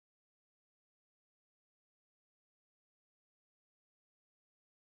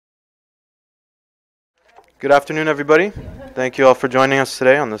Good afternoon, everybody. Thank you all for joining us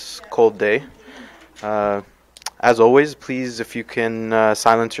today on this cold day. Uh, as always, please, if you can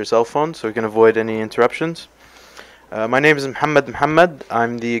silence your cell phone so we can avoid any interruptions. My name is Muhammad.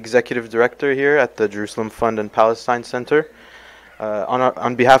 I'm the executive director here at the Jerusalem Fund and Palestine Center.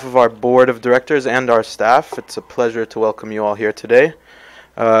 On behalf of our board of directors and our staff, it's a pleasure to welcome you all here today.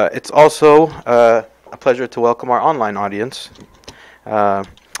 It's also a pleasure to welcome our online audience.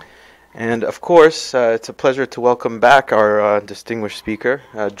 And of course, it's a pleasure to welcome back our distinguished speaker,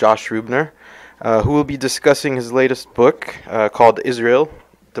 Josh Ruebner, who will be discussing his latest book called Israel,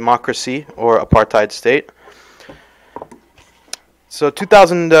 Democracy or Apartheid State. So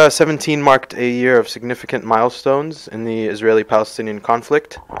 2017 marked a year of significant milestones in the Israeli-Palestinian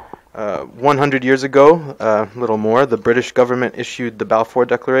conflict. 100 years ago, a little more, the British government issued the Balfour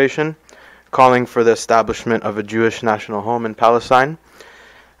Declaration, calling for the establishment of a Jewish national home in Palestine.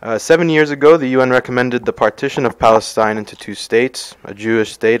 7 years ago, the UN recommended the partition of Palestine into two states, a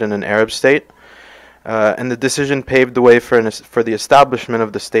Jewish state and an Arab state. And the decision paved the way for the establishment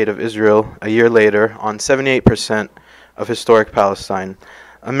of the State of Israel a year later on 78% of historic Palestine,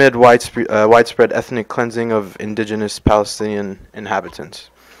 amid widespread ethnic cleansing of indigenous Palestinian inhabitants.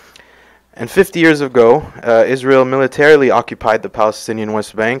 And 50 years ago, Israel militarily occupied the Palestinian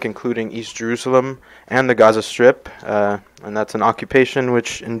West Bank, including East Jerusalem and the Gaza Strip, and that's an occupation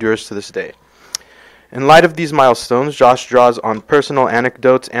which endures to this day. In light of these milestones, Josh draws on personal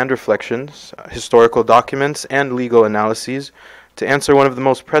anecdotes and reflections, historical documents, and legal analyses to answer one of the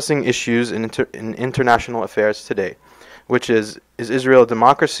most pressing issues in international affairs today, which is Israel a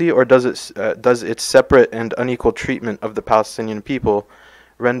democracy, or does its separate and unequal treatment of the Palestinian people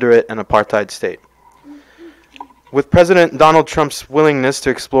render it an apartheid state? With President Donald Trump's willingness to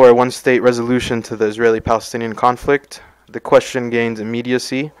explore a one-state resolution to the Israeli-Palestinian conflict, the question gains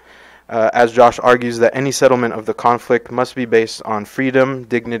immediacy, as Josh argues that any settlement of the conflict must be based on freedom,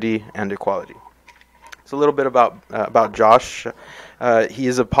 dignity, and equality. It's a little bit about Josh. He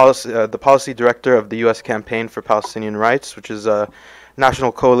is the policy director of the U.S. Campaign for Palestinian Rights, which is a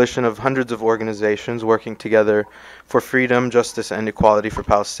national coalition of hundreds of organizations working together for freedom, justice, and equality for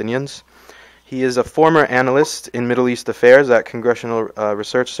Palestinians. He is a former analyst in Middle East affairs at Congressional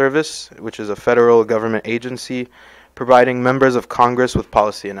Research Service, which is a federal government agency providing members of Congress with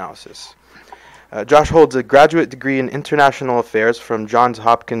policy analysis. Josh holds a graduate degree in international affairs from Johns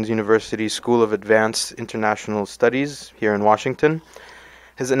Hopkins University School of Advanced International Studies here in Washington.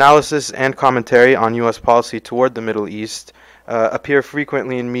 His analysis and commentary on U.S. policy toward the Middle East appear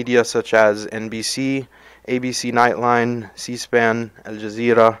frequently in media such as NBC, ABC Nightline, C-SPAN, Al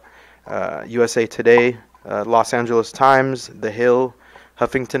Jazeera, USA Today, Los Angeles Times, The Hill,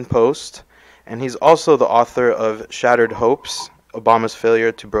 Huffington Post, and he's also the author of Shattered Hopes, Obama's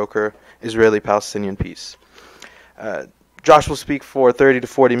Failure to Broker Israeli-Palestinian Peace. Josh will speak for 30 to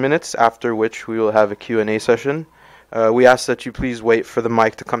 40 minutes, after which we will have a Q&A session. We ask that you please wait for the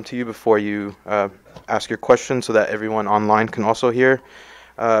mic to come to you before you ask your question so that everyone online can also hear.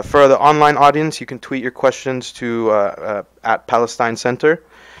 For the online audience, you can tweet your questions to at Palestine Center.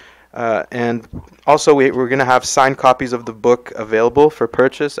 And also, we're going to have signed copies of the book available for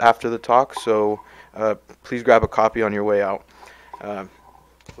purchase after the talk, so please grab a copy on your way out.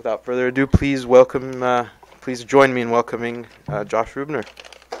 Without further ado, please join me in welcoming Josh Ruebner.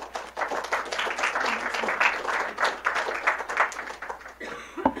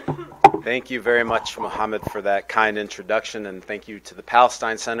 Thank you very much, Mohammed, for that kind introduction, and thank you to the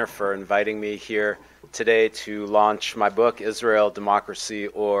Palestine Center for inviting me here today to launch my book, Israel, Democracy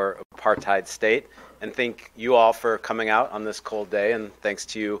or Apartheid State. And thank you all for coming out on this cold day, and thanks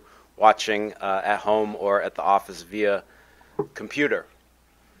to you watching at home or at the office via computer.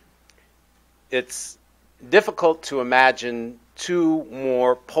 It's difficult to imagine two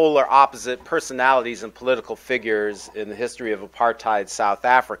more polar opposite personalities and political figures in the history of apartheid South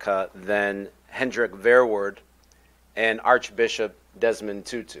Africa than Hendrik Verwoerd and Archbishop Desmond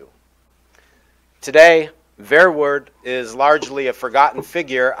Tutu. Today, Verwoerd is largely a forgotten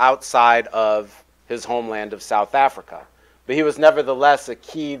figure outside of his homeland of South Africa, but he was nevertheless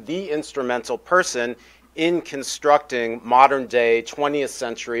the instrumental person in constructing modern-day 20th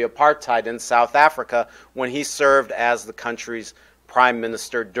century apartheid in South Africa when he served as the country's prime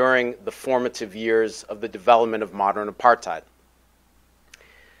minister during the formative years of the development of modern apartheid.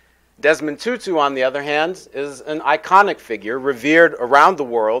 Desmond Tutu, on the other hand, is an iconic figure revered around the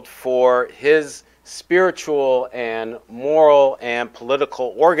world for his spiritual and moral and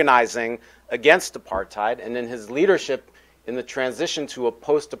political organizing against apartheid, and in his leadership in the transition to a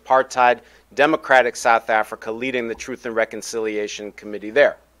post-apartheid democratic South Africa, leading the Truth and Reconciliation Committee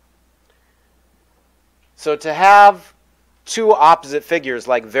there. So to have two opposite figures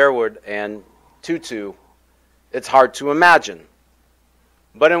like Verwoerd and Tutu, it's hard to imagine.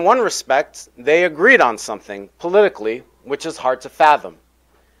 But in one respect, they agreed on something politically, which is hard to fathom.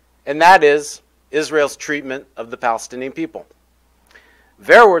 And that is Israel's treatment of the Palestinian people.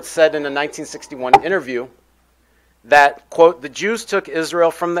 Verwoerd said in a 1961 interview that, quote, the Jews took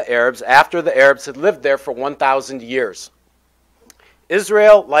Israel from the Arabs after the Arabs had lived there for 1,000 years.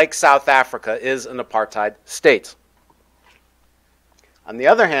 Israel, like South Africa, is an apartheid state. On the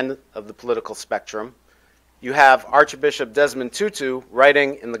other hand of the political spectrum, you have Archbishop Desmond Tutu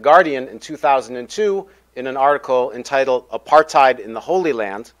writing in The Guardian in 2002 in an article entitled Apartheid in the Holy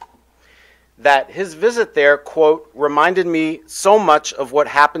Land that his visit there, quote, reminded me so much of what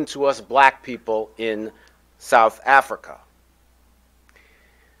happened to us black people in South Africa.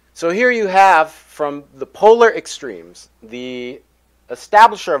 So here you have, from the polar extremes, the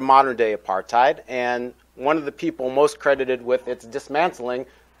establisher of modern-day apartheid and one of the people most credited with its dismantling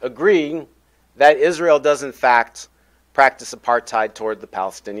agreeing that Israel does in fact practice apartheid toward the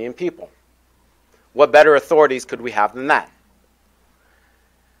Palestinian people. What better authorities could we have than that?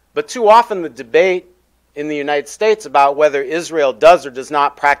 But too often the debate in the United States about whether Israel does or does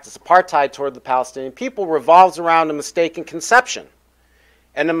not practice apartheid toward the Palestinian people revolves around a mistaken conception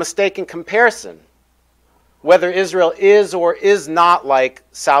and a mistaken comparison, whether Israel is or is not like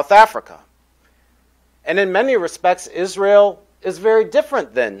South Africa. And in many respects, Israel is very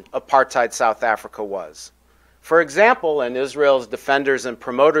different than apartheid South Africa was. For example, and Israel's defenders and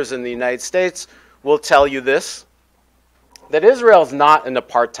promoters in the United States will tell you this, that Israel is not an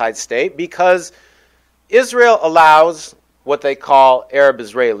apartheid state because Israel allows what they call Arab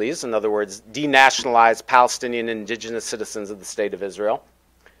Israelis, in other words, denationalized Palestinian indigenous citizens of the State of Israel.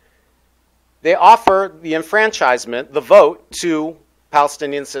 They offer the enfranchisement, the vote, to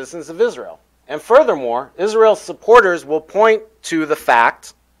Palestinian citizens of Israel. And furthermore, Israel's supporters will point to the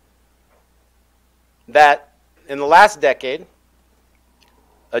fact that in the last decade,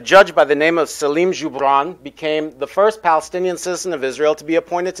 a judge by the name of Salim Joubran became the first Palestinian citizen of Israel to be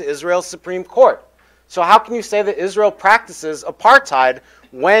appointed to Israel's Supreme Court. So how can you say that Israel practices apartheid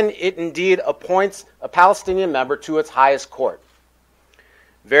when it indeed appoints a Palestinian member to its highest court?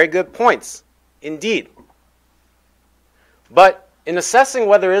 Very good points, indeed. But in assessing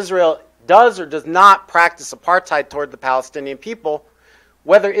whether Israel does or does not practice apartheid toward the Palestinian people,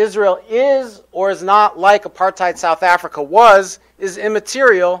 whether Israel is or is not like apartheid South Africa was is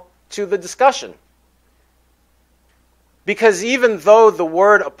immaterial to the discussion. Because even though the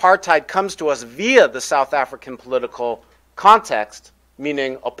word apartheid comes to us via the South African political context,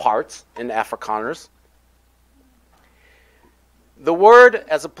 meaning apart in Afrikaners, the word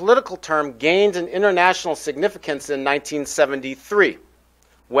as a political term gained an international significance in 1973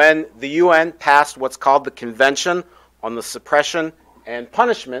 when the UN passed what's called the Convention on the Suppression and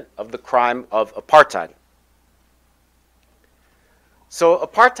Punishment of the Crime of Apartheid. So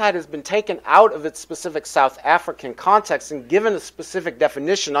apartheid has been taken out of its specific South African context and given a specific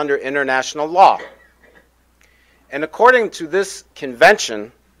definition under international law. And according to this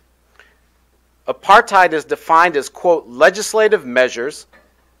convention, apartheid is defined as, quote, legislative measures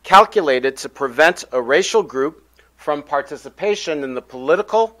calculated to prevent a racial group from participation in the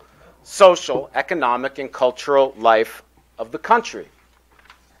political, social, economic, and cultural life of the country.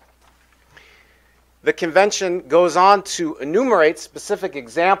 The convention goes on to enumerate specific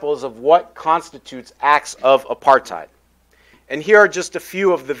examples of what constitutes acts of apartheid. And here are just a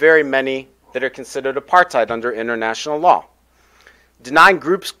few of the very many that are considered apartheid under international law. Denying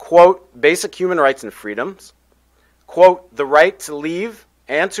groups, quote, basic human rights and freedoms, quote, the right to leave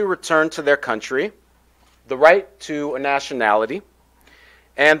and to return to their country, the right to a nationality,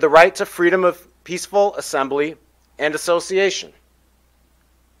 and the right to freedom of peaceful assembly and association.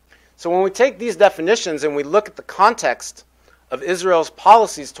 So when we take these definitions and we look at the context of Israel's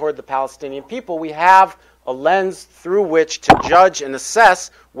policies toward the Palestinian people, we have a lens through which to judge and assess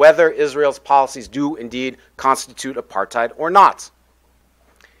whether Israel's policies do indeed constitute apartheid or not.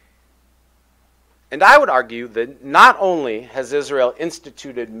 And I would argue that not only has Israel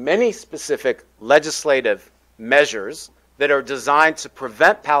instituted many specific legislative measures that are designed to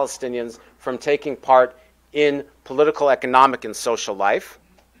prevent Palestinians from taking part in political, economic, and social life,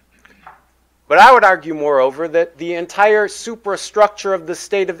 but I would argue, moreover, that the entire superstructure of the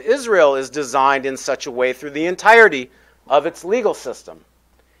State of Israel is designed in such a way through the entirety of its legal system.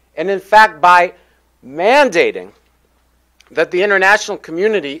 And in fact, by mandating that the international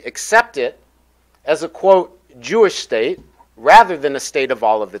community accept it as a, quote, Jewish state, rather than a state of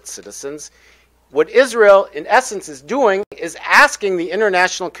all of its citizens, what Israel, in essence, is doing is asking the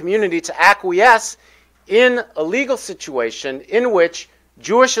international community to acquiesce in a legal situation in which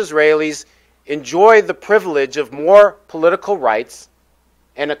Jewish Israelis enjoy the privilege of more political rights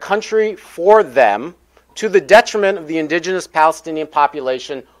and a country for them to the detriment of the indigenous Palestinian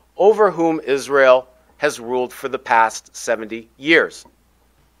population over whom Israel has ruled for the past 70 years.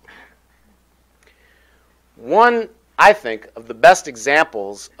 One, I think, of the best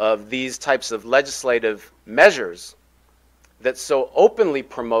examples of these types of legislative measures that so openly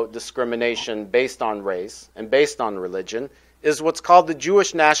promote discrimination based on race and based on religion is what's called the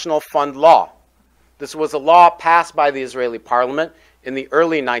Jewish National Fund Law. This was a law passed by the Israeli parliament in the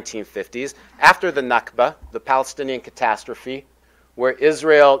early 1950s after the nakba, the Palestinian catastrophe, where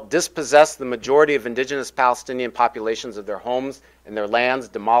Israel dispossessed the majority of indigenous Palestinian populations of their homes and their lands,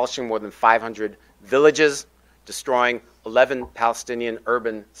 demolishing more than 500 villages, destroying 11 Palestinian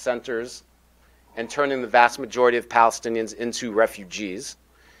urban centers, and turning the vast majority of Palestinians into refugees.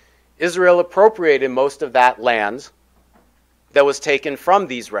 Israel appropriated most of that land that was taken from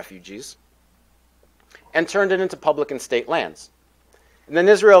these refugees and turned it into public and state lands. And then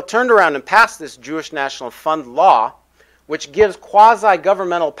Israel turned around and passed this Jewish National Fund law, which gives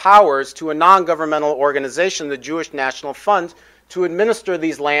quasi-governmental powers to a non-governmental organization, the Jewish National Fund, to administer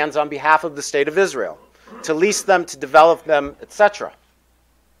these lands on behalf of the state of Israel, to lease them, to develop them, etc.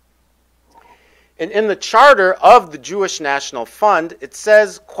 And in the charter of the Jewish National Fund, it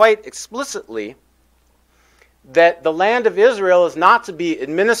says quite explicitly that the land of Israel is not to be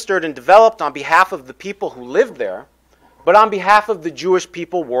administered and developed on behalf of the people who live there, but on behalf of the Jewish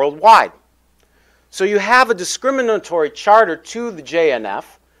people worldwide. So you have a discriminatory charter to the JNF,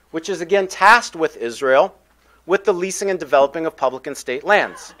 which is again tasked with Israel, with the leasing and developing of public and state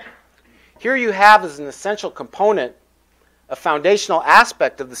lands. Here you have as an essential component, a foundational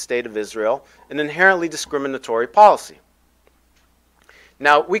aspect of the state of Israel, an inherently discriminatory policy.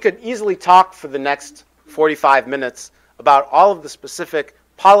 Now, we could easily talk for the next 45 minutes about all of the specific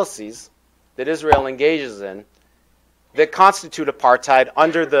policies that Israel engages in that constitute apartheid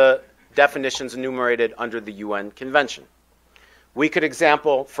under the definitions enumerated under the UN Convention. We could,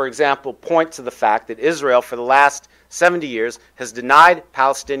 for example, point to the fact that Israel, for the last 70 years, has denied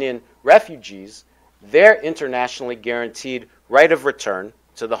Palestinian refugees their internationally guaranteed right of return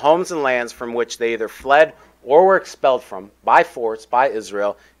to the homes and lands from which they either fled or were expelled from by force by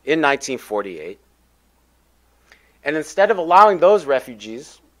Israel in 1948. And instead of allowing those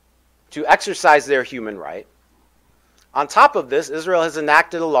refugees to exercise their human right, on top of this, Israel has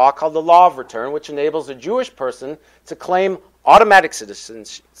enacted a law called the Law of Return, which enables a Jewish person to claim automatic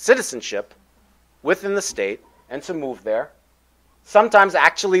citizenship within the state and to move there, sometimes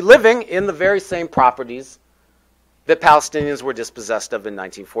actually living in the very same properties that Palestinians were dispossessed of in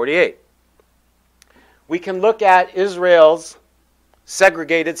 1948. We can look at Israel's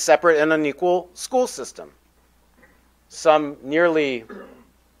segregated, separate, and unequal school system. Some nearly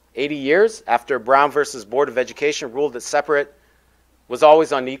 80 years after Brown versus Board of Education ruled that separate was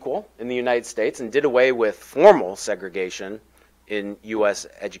always unequal in the United States and did away with formal segregation in U.S.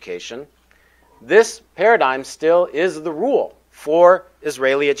 education, this paradigm still is the rule for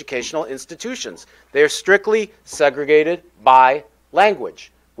Israeli educational institutions. They are strictly segregated by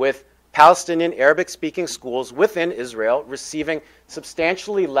language, with Palestinian Arabic-speaking schools within Israel receiving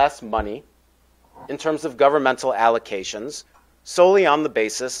substantially less money in terms of governmental allocations solely on the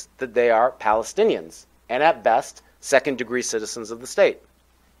basis that they are Palestinians and at best second-degree citizens of the state.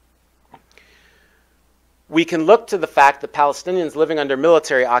 We can look to the fact that Palestinians living under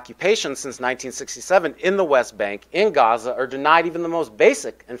military occupation since 1967 in the West Bank, in Gaza, are denied even the most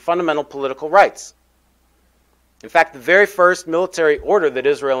basic and fundamental political rights. In fact, the very first military order that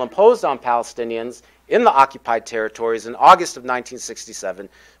Israel imposed on Palestinians in the occupied territories in August of 1967,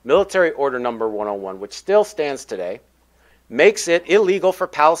 Military Order Number 101, which still stands today, makes it illegal for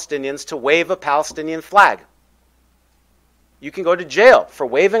Palestinians to wave a Palestinian flag. You can go to jail for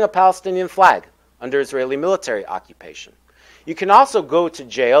waving a Palestinian flag under Israeli military occupation. You can also go to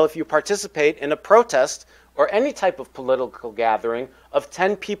jail if you participate in a protest or any type of political gathering of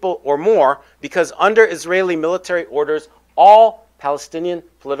 10 people or more, because under Israeli military orders, all Palestinian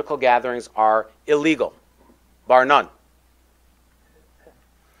political gatherings are illegal, bar none.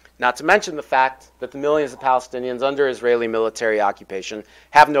 Not to mention the fact that the millions of Palestinians under Israeli military occupation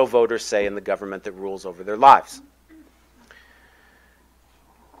have no voter say in the government that rules over their lives.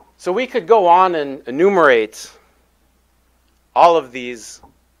 So we could go on and enumerate all of these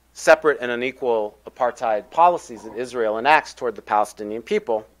separate and unequal apartheid policies that Israel enacts toward the Palestinian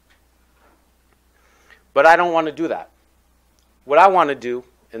people, but I don't want to do that. What I want to do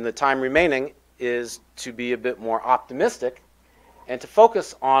in the time remaining is to be a bit more optimistic and to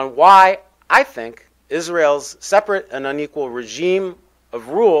focus on why I think Israel's separate and unequal regime of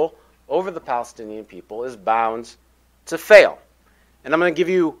rule over the Palestinian people is bound to fail. And I'm going to give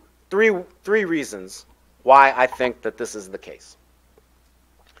you three reasons why I think that this is the case.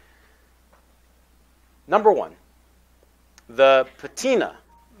 Number one, the patina,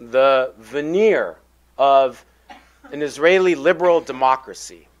 the veneer of an Israeli liberal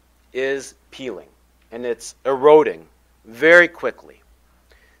democracy is peeling, and it's eroding very quickly.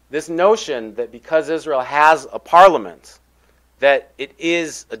 This notion that because Israel has a parliament, that it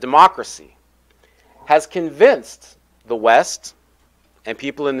is a democracy, has convinced the West, and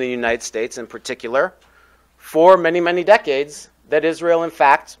people in the United States in particular, for many, many decades, that Israel, in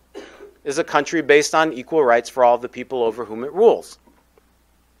fact, is a country based on equal rights for all the people over whom it rules.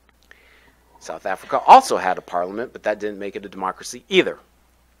 South Africa also had a parliament, but that didn't make it a democracy either.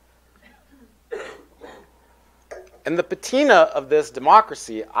 And the patina of this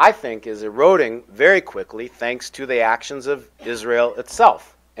democracy, I think, is eroding very quickly thanks to the actions of Israel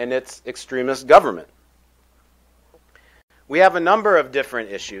itself and its extremist government. We have a number of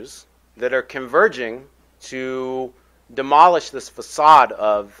different issues that are converging to demolish this facade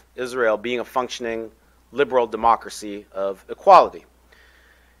of Israel being a functioning liberal democracy of equality.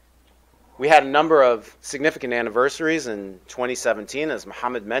 We had a number of significant anniversaries in 2017, as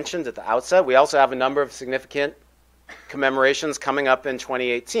Mohammed mentioned at the outset. We also have a number of significant commemorations coming up in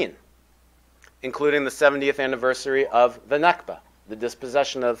 2018, including the 70th anniversary of the nakba, the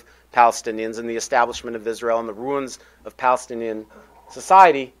dispossession of Palestinians and the establishment of Israel and the ruins of Palestinian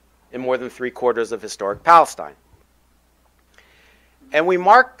society in more than 3/4 of historic Palestine. And we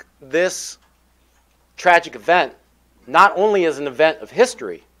mark this tragic event not only as an event of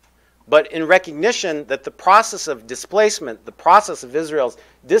history, but in recognition that the process of displacement, the process of Israel's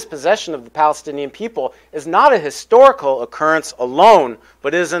dispossession of the Palestinian people, is not a historical occurrence alone,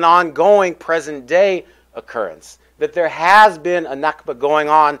 but is an ongoing present-day occurrence. That there has been a nakba going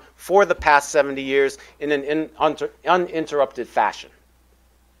on for the past 70 years in an uninterrupted fashion.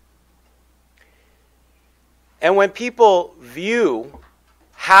 And when people view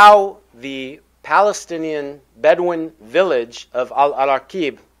how the Palestinian Bedouin village of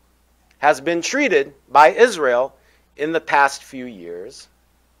Al-Arqib has been treated by Israel in the past few years,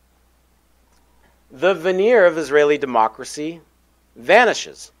 the veneer of Israeli democracy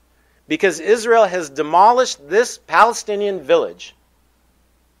vanishes, because Israel has demolished this Palestinian village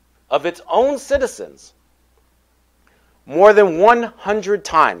of its own citizens more than 100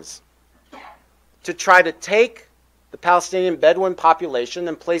 times to try to take the Palestinian Bedouin population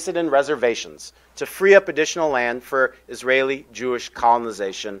and place it in reservations to free up additional land for Israeli Jewish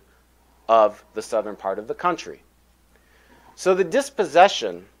colonization of the southern part of the country. So the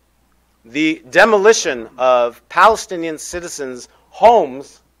dispossession, the demolition of Palestinian citizens'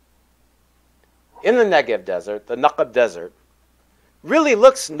 homes in the Negev desert, the Nakba desert, really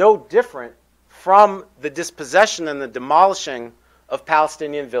looks no different from the dispossession and the demolishing of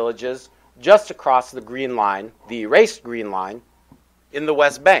Palestinian villages just across the green line, the erased green line, in the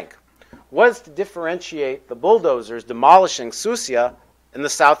West Bank. What is to differentiate the bulldozers demolishing Susia in the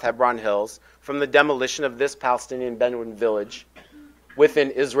South Hebron Hills from the demolition of this Palestinian Bedouin village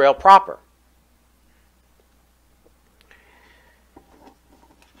within Israel proper?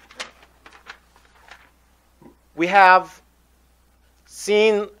 We have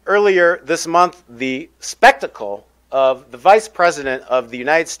seen earlier this month the spectacle of the Vice President of the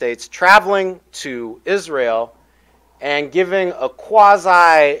United States traveling to Israel and giving a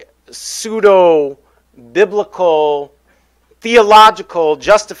quasi-pseudo-biblical, theological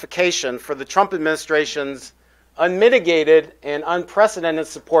justification for the Trump administration's unmitigated and unprecedented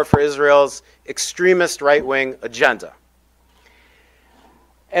support for Israel's extremist right-wing agenda.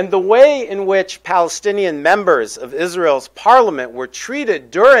 And the way in which Palestinian members of Israel's parliament were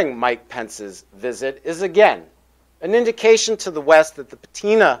treated during Mike Pence's visit is, again, an indication to the West that the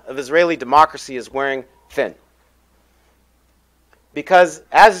patina of Israeli democracy is wearing thin. Because,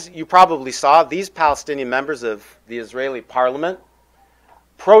 as you probably saw, these Palestinian members of the Israeli parliament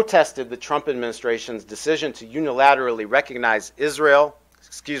protested the Trump administration's decision to unilaterally recognize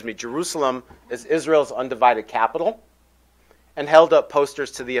Jerusalem as Israel's undivided capital, and held up posters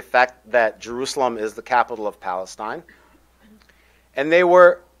to the effect that Jerusalem is the capital of Palestine. And they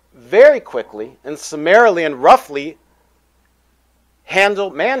were very quickly and summarily and roughly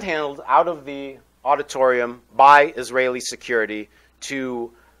manhandled out of the auditorium by Israeli security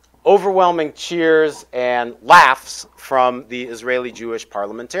to overwhelming cheers and laughs from the Israeli Jewish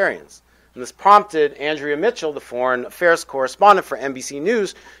parliamentarians. And this prompted Andrea Mitchell, the foreign affairs correspondent for NBC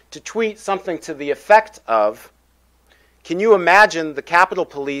News, to tweet something to the effect of, "Can you imagine the Capitol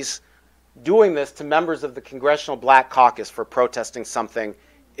Police doing this to members of the Congressional Black Caucus for protesting something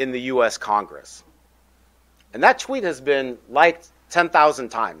in the U.S. Congress. And that tweet has been liked 10,000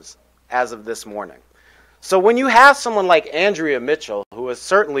 times as of this morning. So when you have someone like Andrea Mitchell, who is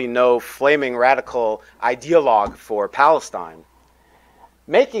certainly no flaming radical ideologue for Palestine,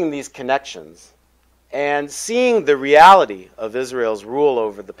 making these connections and seeing the reality of Israel's rule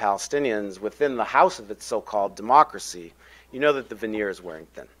over the Palestinians within the house of its so-called democracy, you know that the veneer is wearing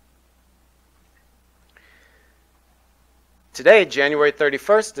thin. Today, January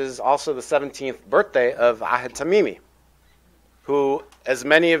 31st, is also the 17th birthday of Ahed Tamimi, who, as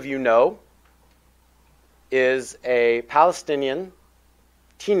many of you know, is a Palestinian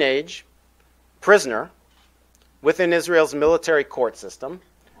teenage prisoner within Israel's military court system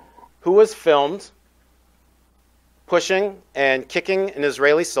who was filmed pushing and kicking an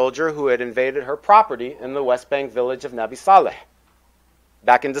Israeli soldier who had invaded her property in the West Bank village of Nabi Saleh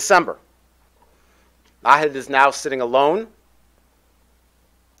back in December. Ahed is now sitting alone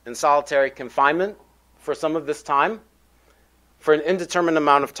in solitary confinement for some of this time, for an indeterminate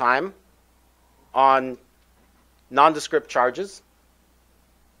amount of time, on nondescript charges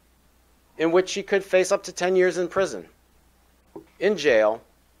in which she could face up to 10 years in prison, in jail,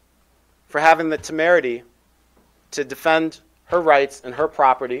 for having the temerity to defend her rights and her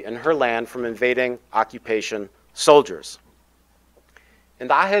property and her land from invading occupation soldiers. And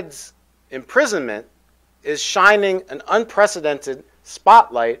Ahed's imprisonment is shining an unprecedented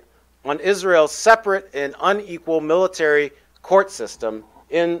spotlight on Israel's separate and unequal military court system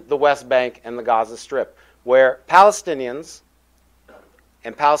in the West Bank and the Gaza Strip, where Palestinians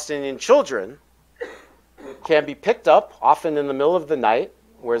and Palestinian children can be picked up, often in the middle of the night,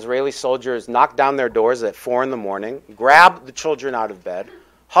 where Israeli soldiers knock down their doors at 4 in the morning, grab the children out of bed,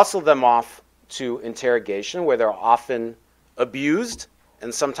 hustle them off to interrogation, where they're often abused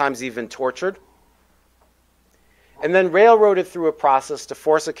and sometimes even tortured, and then railroaded through a process to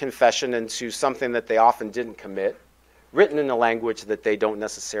force a confession into something that they often didn't commit, written in a language that they don't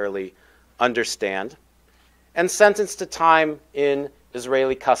necessarily understand, and sentenced to time in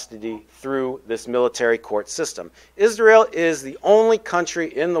Israeli custody through this military court system. Israel is the only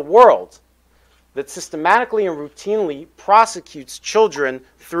country in the world that systematically and routinely prosecutes children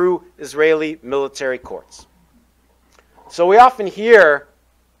through Israeli military courts. So we often hear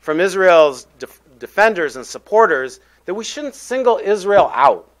from Israel's defenders and supporters that we shouldn't single Israel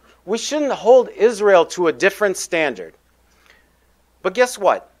out. We shouldn't hold Israel to a different standard. But guess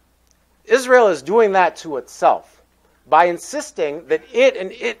what? Israel is doing that to itself by insisting that it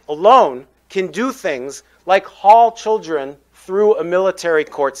and it alone can do things like haul children through a military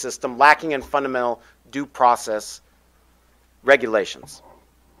court system lacking in fundamental due process regulations.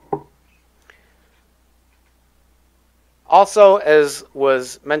 Also, as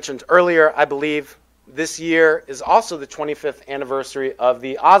was mentioned earlier, I believe this year is also the 25th anniversary of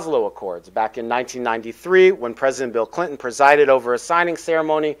the Oslo Accords back in 1993, when President Bill Clinton presided over a signing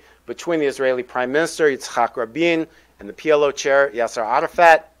ceremony between the Israeli Prime Minister Yitzhak Rabin and the PLO chair Yasser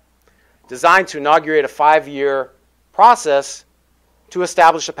Arafat, designed to inaugurate a 5-year process to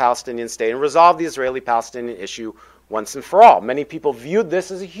establish a Palestinian state and resolve the Israeli-Palestinian issue once and for all. Many people viewed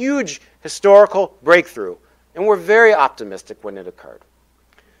this as a huge historical breakthrough, and were very optimistic when it occurred.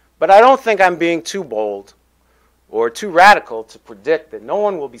 But I don't think I'm being too bold or too radical to predict that no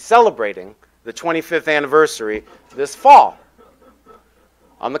one will be celebrating the 25th anniversary this fall.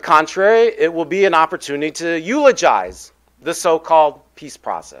 On the contrary, it will be an opportunity to eulogize the so-called peace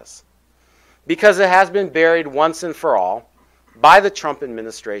process, because it has been buried once and for all by the Trump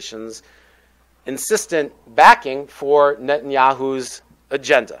administration's insistent backing for Netanyahu's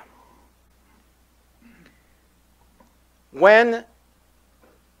agenda. When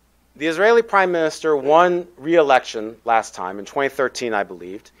the Israeli Prime Minister won re-election last time, in 2013 I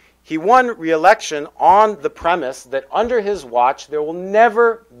believed, he won re-election on the premise that under his watch there will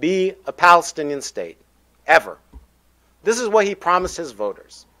never be a Palestinian state, ever. This is what he promised his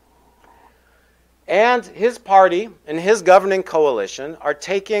voters. And his party and his governing coalition are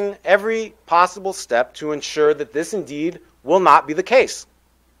taking every possible step to ensure that this indeed will not be the case.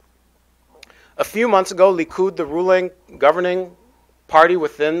 A few months ago, Likud, the ruling governing party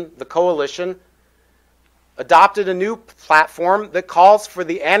within the coalition, adopted a new platform that calls for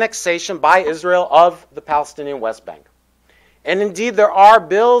the annexation by Israel of the Palestinian West Bank. And indeed, there are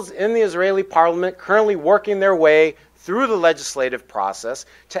bills in the Israeli parliament currently working their way through the legislative process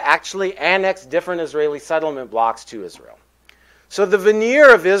to actually annex different Israeli settlement blocks to Israel. So the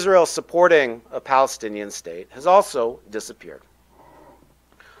veneer of Israel supporting a Palestinian state has also disappeared.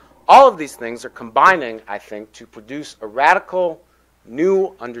 All of these things are combining, I think, to produce a radical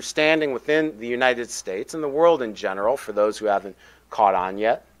new understanding within the United States and the world in general, for those who haven't caught on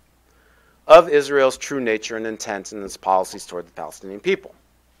yet, of Israel's true nature and intent in its policies toward the Palestinian people.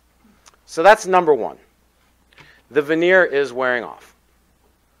 So that's number one. The veneer is wearing off.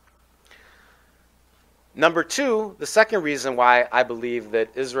 Number two, the second reason why I believe that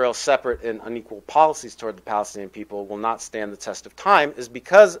Israel's separate and unequal policies toward the Palestinian people will not stand the test of time is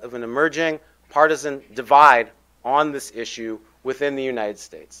because of an emerging partisan divide on this issue within the United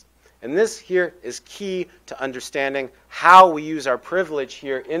States. And this here is key to understanding how we use our privilege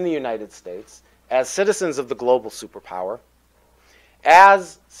here in the United States as citizens of the global superpower,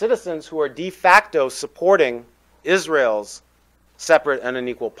 as citizens who are de facto supporting Israel's separate and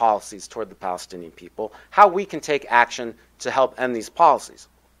unequal policies toward the Palestinian people, how we can take action to help end these policies.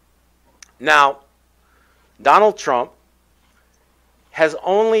 Now, Donald Trump has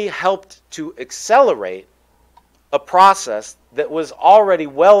only helped to accelerate a process that was already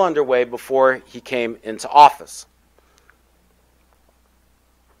well underway before he came into office.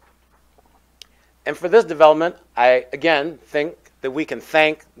 And for this development, I again think that we can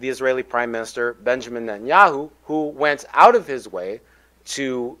thank the Israeli Prime Minister Benjamin Netanyahu, who went out of his way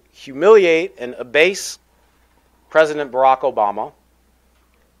to humiliate and abase President Barack Obama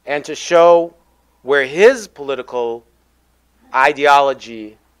and to show where his political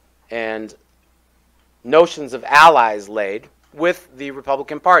ideology and notions of allies laid with the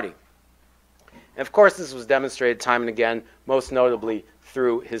Republican Party. And of course, this was demonstrated time and again, most notably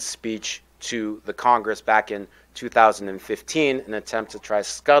through his speech to the Congress back in 2015, an attempt to try to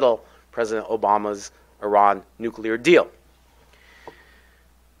scuttle President Obama's Iran nuclear deal.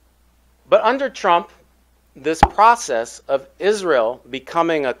 But under Trump, this process of Israel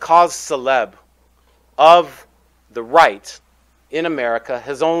becoming a cause célèbre of the right in America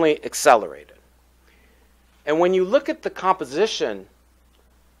has only accelerated. And when you look at the composition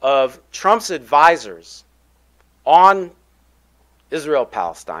of Trump's advisors on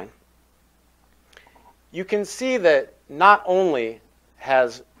Israel-Palestine, you can see that not only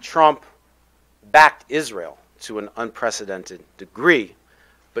has Trump backed Israel to an unprecedented degree,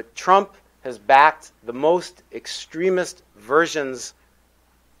 but Trump has backed the most extremist versions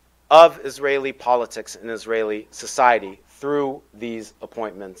of Israeli politics and Israeli society through these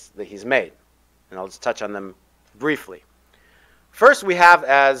appointments that he's made. And I'll just touch on them briefly. First, we have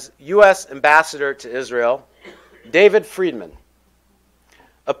as U.S. Ambassador to Israel, David Friedman,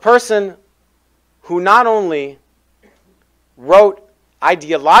 a person who not only wrote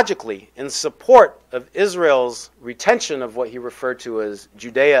ideologically in support of Israel's retention of what he referred to as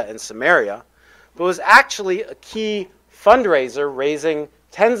Judea and Samaria, but was actually a key fundraiser raising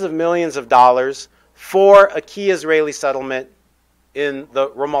tens of millions of dollars for a key Israeli settlement in the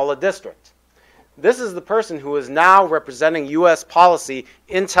Ramallah district. This is the person who is now representing U.S. policy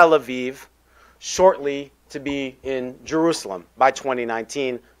in Tel Aviv, shortly to be in Jerusalem by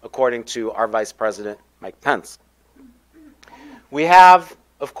 2019, according to our Vice President, Mike Pence. We have,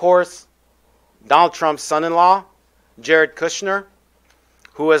 of course, Donald Trump's son-in-law, Jared Kushner,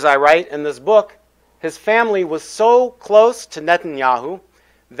 who, as I write in this book, his family was so close to Netanyahu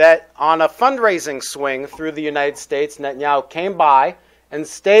that on a fundraising swing through the United States, Netanyahu came by and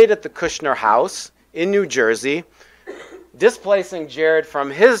stayed at the Kushner house in New Jersey, displacing Jared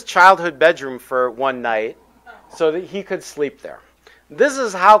from his childhood bedroom for one night so that he could sleep there. This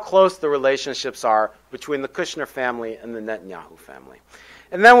is how close the relationships are between the Kushner family and the Netanyahu family.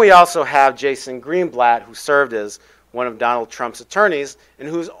 And then we also have Jason Greenblatt, who served as one of Donald Trump's attorneys and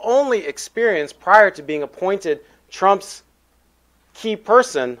whose only experience prior to being appointed Trump's key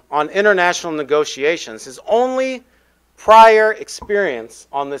person on international negotiations, his only prior experience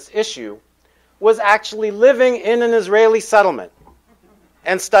on this issue was actually living in an Israeli settlement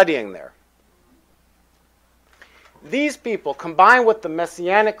and studying there. These people, combined with the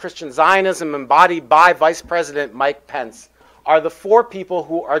Messianic Christian Zionism embodied by Vice President Mike Pence, are the four people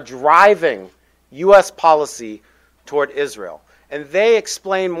who are driving U.S. policy toward Israel. And they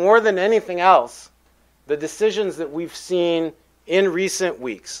explain more than anything else the decisions that we've seen in recent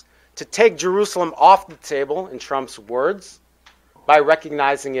weeks to take Jerusalem off the table, in Trump's words, by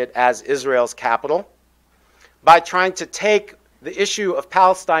recognizing it as Israel's capital, by trying to take the issue of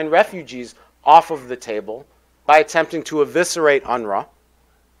Palestine refugees off of the table, by attempting to eviscerate UNRWA,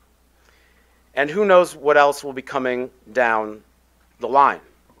 and who knows what else will be coming down the line.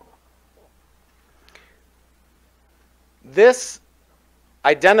 This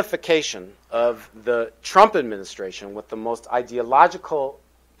identification of the Trump administration with the most ideological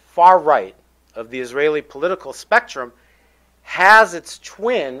far right of the Israeli political spectrum has its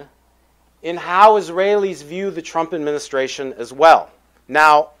twin in how Israelis view the Trump administration as well.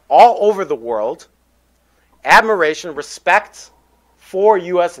 Now, all over the world, admiration, respect for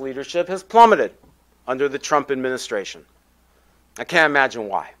U.S. leadership has plummeted under the Trump administration. I can't imagine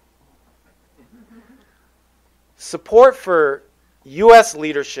why. Support for U.S.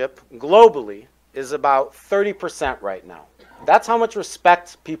 leadership globally is about 30% right now. That's how much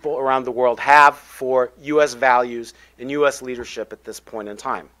respect people around the world have for U.S. values and U.S. leadership at this point in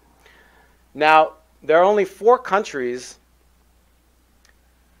time. Now, there are only 4 countries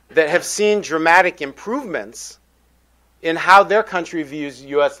that have seen dramatic improvements in how their country views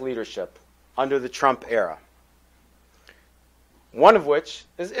U.S. leadership under the Trump era. One of which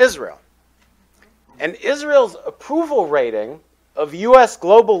is Israel. And Israel's approval rating of U.S.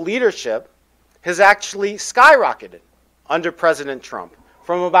 global leadership has actually skyrocketed under President Trump,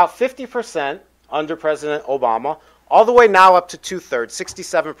 from about 50% under President Obama, all the way now up to 2/3,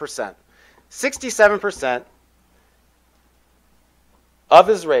 67%. 67% of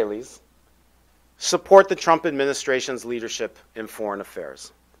Israelis support the Trump administration's leadership in foreign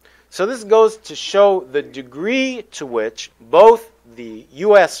affairs. So this goes to show the degree to which both the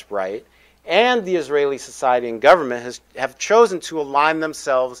U.S. right and the Israeli society and government have chosen to align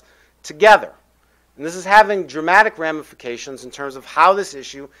themselves together. And this is having dramatic ramifications in terms of how this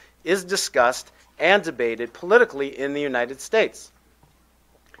issue is discussed and debated politically in the United States.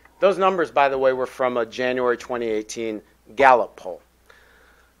 Those numbers, by the way, were from a January 2018 Gallup poll.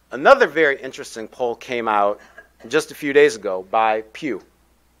 Another very interesting poll came out just a few days ago by Pew.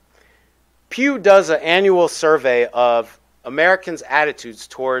 Pew does an annual survey of Americans' attitudes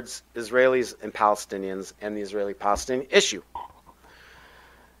towards Israelis and Palestinians and the Israeli-Palestinian issue.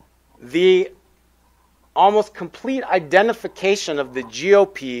 The almost complete identification of the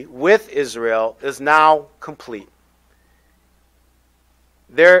GOP with Israel is now complete.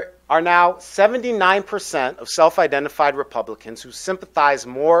 There are now 79% of self-identified Republicans who sympathize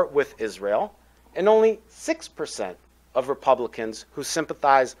more with Israel, and only 6% of Republicans who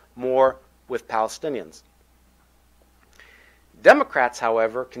sympathize more with Palestinians. Democrats,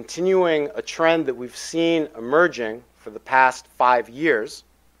 however, continuing a trend that we've seen emerging for the past 5 years,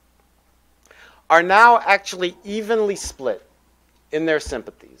 are now actually evenly split in their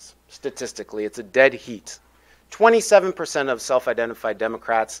sympathies. Statistically, it's a dead heat. 27% of self-identified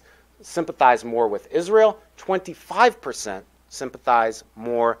Democrats sympathize more with Israel, 25% sympathize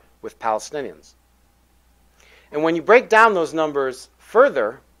more with Palestinians. And when you break down those numbers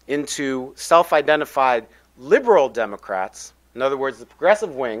further into self-identified liberal Democrats, in other words, the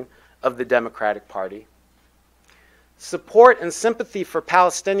progressive wing of the Democratic Party, support and sympathy for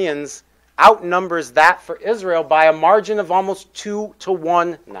Palestinians outnumbers that for Israel by a margin of almost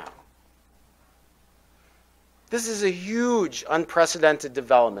 2-to-1 now. This is a huge, unprecedented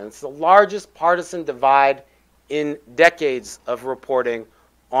development. It's the largest partisan divide in decades of reporting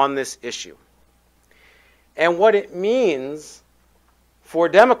on this issue. And what it means for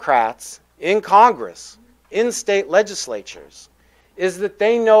Democrats in Congress, in state legislatures, is that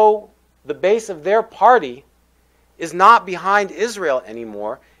they know the base of their party is not behind Israel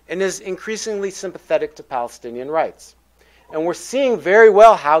anymore and is increasingly sympathetic to Palestinian rights. And we're seeing very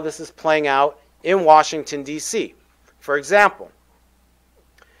well how this is playing out in Washington, D.C. For example,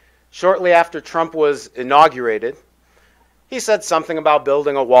 shortly after Trump was inaugurated, he said something about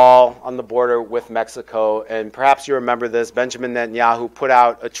building a wall on the border with Mexico, and perhaps you remember this, Benjamin Netanyahu put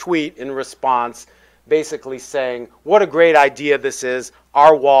out a tweet in response basically saying, what a great idea this is,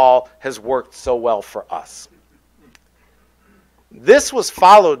 our wall has worked so well for us. This was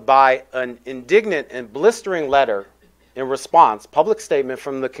followed by an indignant and blistering letter in response, public statement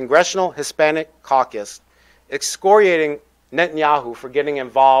from the Congressional Hispanic Caucus excoriating Netanyahu for getting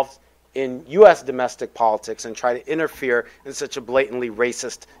involved in U.S. domestic politics and try to interfere in such a blatantly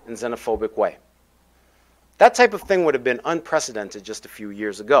racist and xenophobic way. That type of thing would have been unprecedented just a few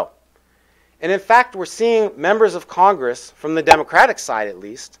years ago. And in fact, we're seeing members of Congress, from the Democratic side at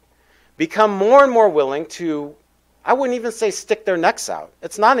least, become more and more willing to, I wouldn't even say stick their necks out.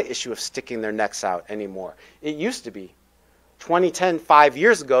 It's not an issue of sticking their necks out anymore. It used to be. 2010, 5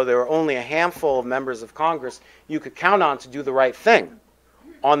 years ago, there were only a handful of members of Congress you could count on to do the right thing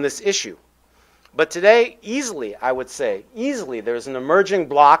on this issue. But today, easily, I would say, easily, there's an emerging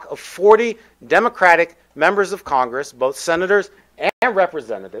block of 40 Democratic members of Congress, both senators and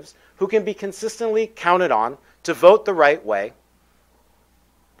representatives, who can be consistently counted on to vote the right way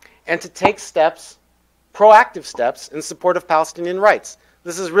and to take steps, proactive steps, in support of Palestinian rights.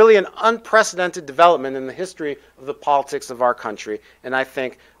 This is really an unprecedented development in the history of the politics of our country, and I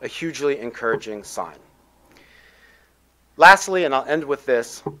think a hugely encouraging sign. Lastly, and I'll end with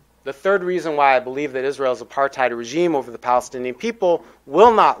this, The third reason why I believe that Israel's apartheid regime over the Palestinian people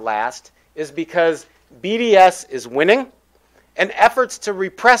will not last is because BDS is winning and efforts to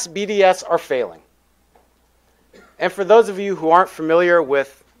repress BDS are failing. And for those of you who aren't familiar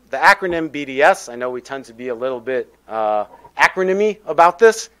with the acronym BDS, I know we tend to be a little bit acronymy about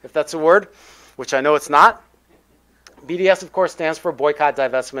this, if that's a word, which I know it's not. BDS, of course, stands for Boycott,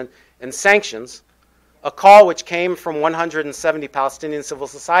 Divestment, and Sanctions, a call which came from 170 Palestinian civil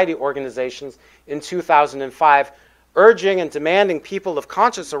society organizations in 2005, urging and demanding people of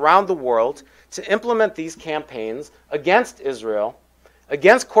conscience around the world to implement these campaigns against Israel,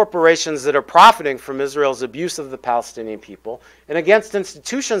 against corporations that are profiting from Israel's abuse of the Palestinian people, and against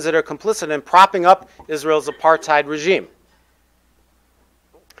institutions that are complicit in propping up Israel's apartheid regime.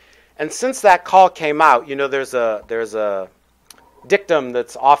 And since that call came out, you know, there's a dictum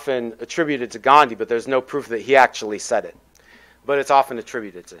that's often attributed to Gandhi, but there's no proof that he actually said it. But it's often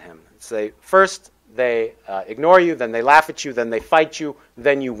attributed to him. Say, first they ignore you, then they laugh at you, then they fight you,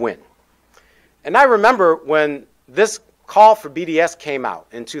 then you win. And I remember when this call for BDS came out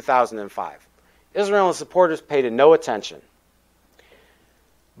in 2005, Israel and supporters paid it no attention.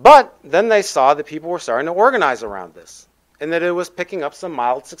 But then they saw that people were starting to organize around this, and that it was picking up some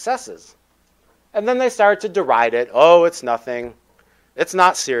mild successes. And then they started to deride it. Oh, it's nothing. It's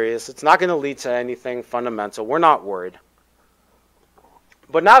not serious. It's not going to lead to anything fundamental. We're not worried.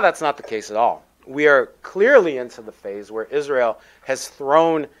 But now that's not the case at all. We are clearly into the phase where Israel has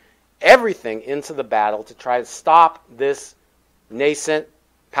thrown everything into the battle to try to stop this nascent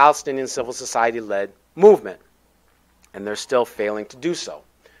Palestinian civil society-led movement. And they're still failing to do so.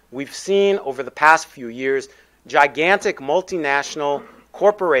 We've seen over the past few years gigantic multinational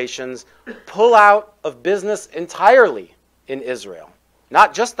corporations pull out of business entirely in Israel,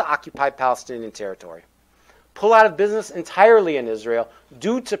 not just the occupied Palestinian territory. Pull out of business entirely in Israel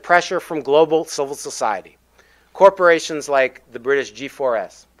due to pressure from global civil society. Corporations like the British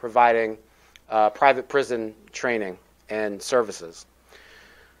G4S, providing private prison training and services.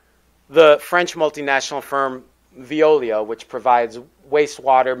 The French multinational firm Veolia, which provides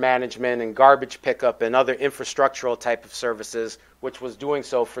wastewater management and garbage pickup and other infrastructural type of services, which was doing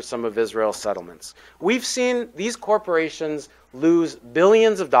so for some of Israel's settlements. We've seen these corporations lose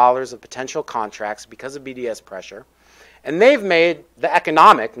billions of dollars of potential contracts because of BDS pressure, and they've made the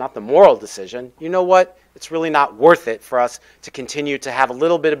economic, not the moral decision, you know what, it's really not worth it for us to continue to have a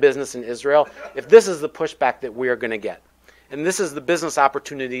little bit of business in Israel if this is the pushback that we are going to get. And this is the business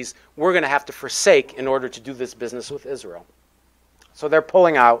opportunities we're going to have to forsake in order to do this business with Israel. So they're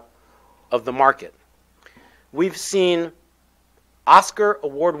pulling out of the market. We've seen Oscar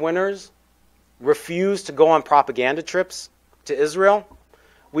award winners refuse to go on propaganda trips to Israel.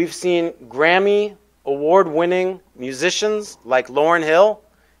 We've seen Grammy award-winning musicians like Lauryn Hill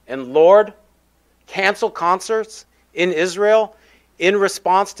and Lorde cancel concerts in Israel in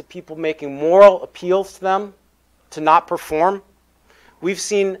response to people making moral appeals to them to not perform. We've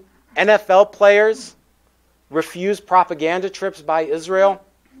seen NFL players refuse propaganda trips by Israel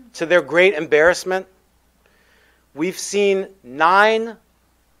to their great embarrassment. We've seen 9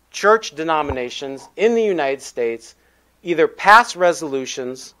 church denominations in the United States either pass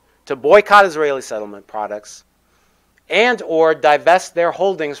resolutions to boycott Israeli settlement products and or divest their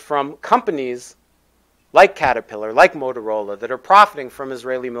holdings from companies like Caterpillar, like Motorola, that are profiting from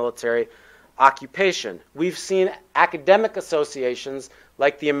Israeli military occupation. We've seen academic associations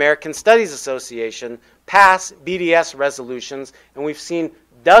like the American Studies Association pass BDS resolutions, and we've seen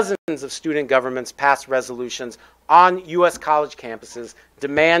dozens of student governments pass resolutions on U.S. college campuses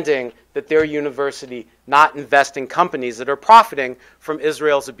demanding that their university not invest in companies that are profiting from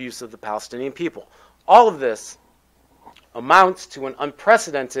Israel's abuse of the Palestinian people. All of this amounts to an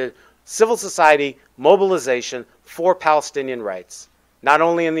unprecedented civil society mobilization for Palestinian rights, not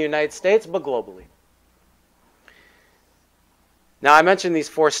only in the United States, but globally. Now, I mentioned these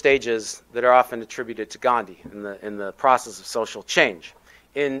 4 stages that are often attributed to Gandhi in the process of social change.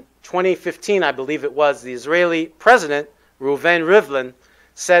 In 2015, I believe it was, the Israeli president, Ruebner,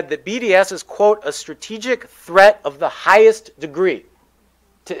 said that BDS is, quote, a strategic threat of the highest degree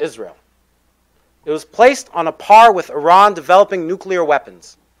to Israel. It was placed on a par with Iran developing nuclear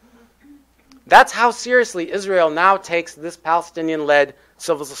weapons. That's how seriously Israel now takes this Palestinian-led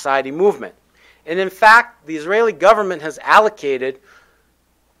civil society movement. And in fact, the Israeli government has allocated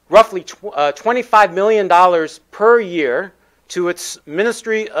roughly $25 million per year to its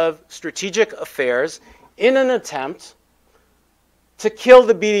Ministry of Strategic Affairs in an attempt to kill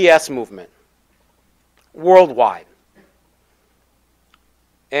the BDS movement worldwide.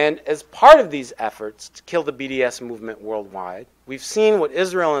 And as part of these efforts to kill the BDS movement worldwide, we've seen what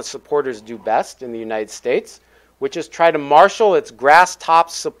Israel and its supporters do best in the United States, which is try to marshal its grass-top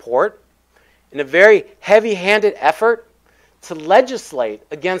support in a very heavy-handed effort to legislate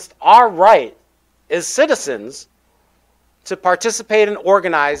against our right as citizens to participate and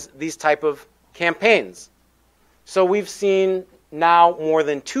organize these type of campaigns. So we've seen now more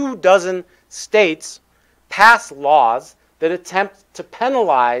than 24 states pass laws that attempt to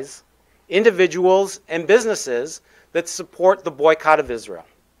penalize individuals and businesses that support the boycott of Israel.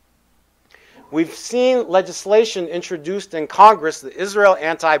 We've seen legislation introduced in Congress, the Israel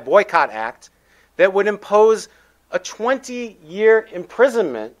Anti-Boycott Act, that would impose a 20-year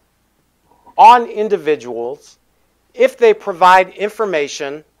imprisonment on individuals if they provide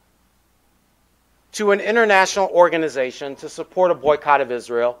information to an international organization to support a boycott of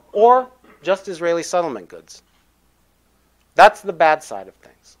Israel or just Israeli settlement goods. That's the bad side of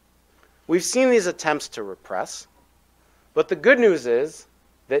things. We've seen these attempts to repress, but the good news is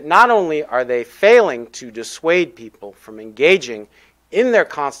that not only are they failing to dissuade people from engaging in their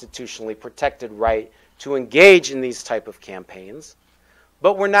constitutionally protected right to engage in these type of campaigns,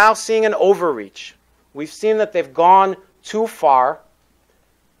 but we're now seeing an overreach. We've seen that they've gone too far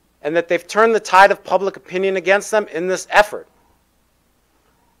and that they've turned the tide of public opinion against them in this effort.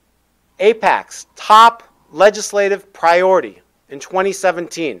 AIPAC's top legislative priority in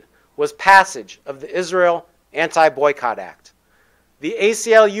 2017 was passage of the Israel Anti-Boycott Act. The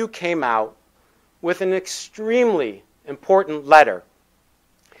ACLU came out with an extremely important letter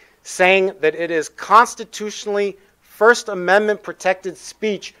saying that it is constitutionally First Amendment protected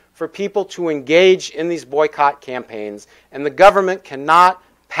speech for people to engage in these boycott campaigns, and the government cannot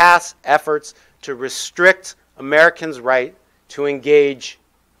pass efforts to restrict Americans' right to engage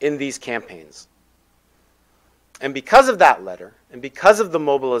in these campaigns. And because of that letter, and because of the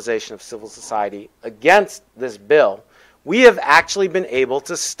mobilization of civil society against this bill, we have actually been able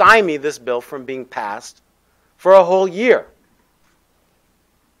to stymie this bill from being passed for a whole year.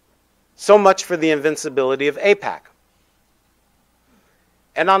 So much for the invincibility of AIPAC.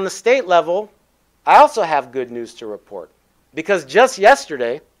 And on the state level, I also have good news to report. Because just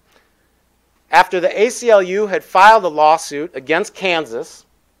yesterday, after the ACLU had filed a lawsuit against Kansas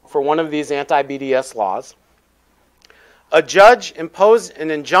for one of these anti-BDS laws, a judge imposed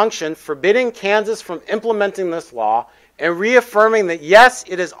an injunction forbidding Kansas from implementing this law and reaffirming that, yes,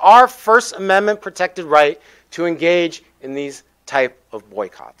 it is our First Amendment protected right to engage in these type of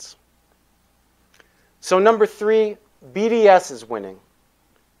boycotts. So number 3, BDS is winning.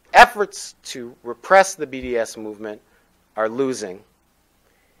 Efforts to repress the BDS movement are losing.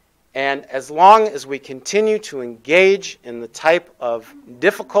 And as long as we continue to engage in the type of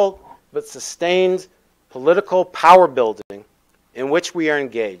difficult but sustained political power building in which we are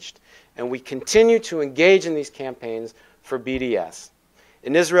engaged, and we continue to engage in these campaigns for BDS,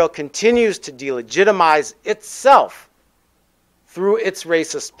 and Israel continues to delegitimize itself through its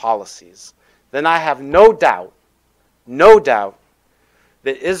racist policies, then I have no doubt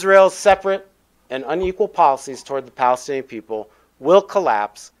that Israel's separate and unequal policies toward the Palestinian people will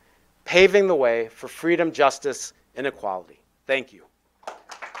collapse, paving the way for freedom, justice, and equality. Thank you.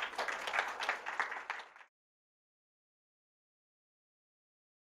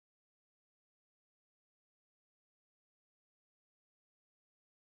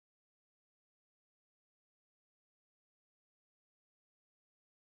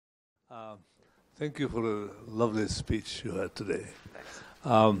 Thank you for a lovely speech you had today.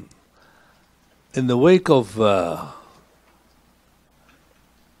 In the wake of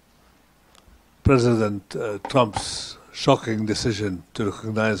President Trump's shocking decision to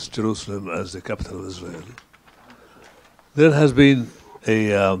recognize Jerusalem as the capital of Israel, there has been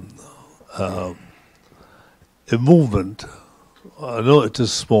a movement, I know it is a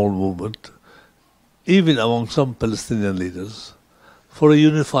small movement, even among some Palestinian leaders, for a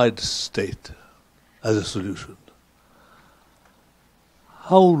unified state as a solution.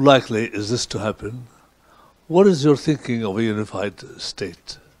 How likely is this to happen? What is your thinking of a unified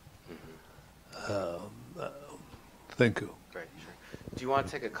state? Thank you. Great, sure. Do you want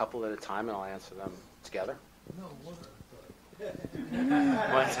to take a couple at a time and I'll answer them together? No, one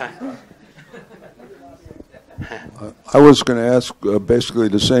at a time. I was going to ask basically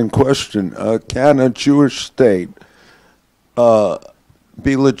the same question. Can a Jewish state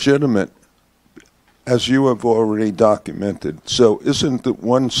be legitimate, as you have already documented? So isn't the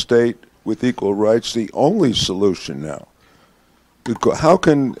one state with equal rights the only solution now? How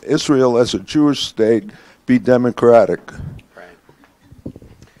can Israel as a Jewish state be democratic?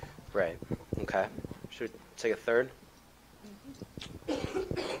 Right. Okay. Should we take a third?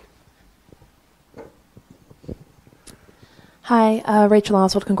 Hi, Rachel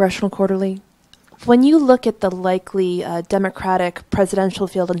Oswald, Congressional Quarterly. When you look at the likely Democratic presidential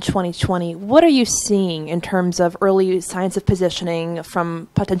field in 2020, what are you seeing in terms of early signs of positioning from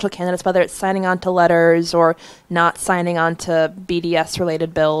potential candidates, whether it's signing on to letters or not signing on to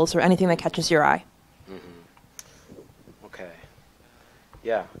BDS-related bills or anything that catches your eye? Mm-hmm. Okay.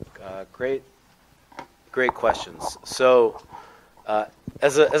 Yeah, great questions. So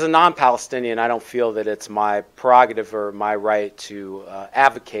as a non-Palestinian, I don't feel that it's my prerogative or my right to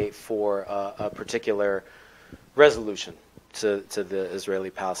advocate for a particular resolution to the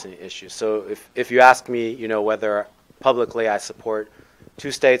Israeli-Palestinian issue. So if you ask me, whether publicly I support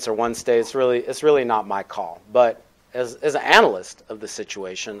two states or one state, it's really not my call. But as an analyst of the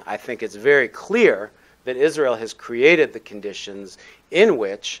situation, I think it's very clear that Israel has created the conditions in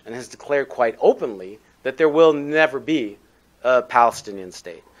which, and has declared quite openly, that there will never be a Palestinian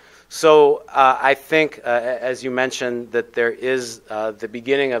state. So I think, as you mentioned, that there is the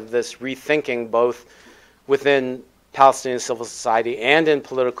beginning of this rethinking both within Palestinian civil society and in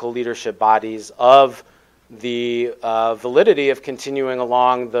political leadership bodies of the validity of continuing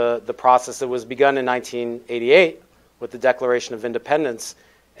along the process that was begun in 1988 with the Declaration of Independence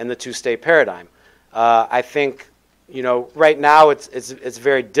and the two-state paradigm. I think, right now it's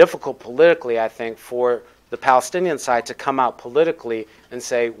very difficult politically, I think, for the Palestinian side to come out politically and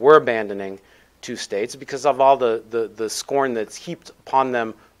say we're abandoning two states because of all the scorn that's heaped upon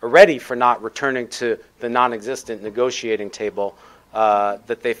them already for not returning to the non-existent negotiating table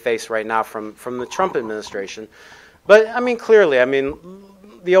that they face right now from the Trump administration. But clearly,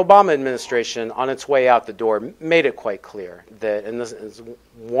 the Obama administration on its way out the door made it quite clear that, and this is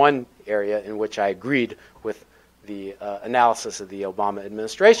one area in which I agreed with the analysis of the Obama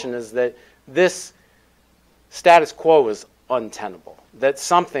administration, is that this status quo is untenable, that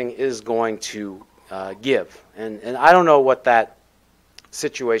something is going to give. And I don't know what that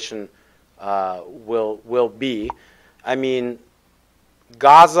situation will be.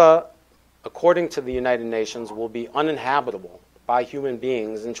 Gaza, according to the United Nations, will be uninhabitable by human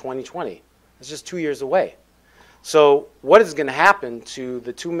beings in 2020. It's just 2 years away. So what is going to happen to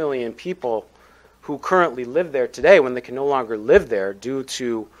the 2 million people who currently live there today when they can no longer live there due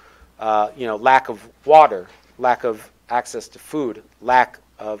to lack of water, lack of access to food, lack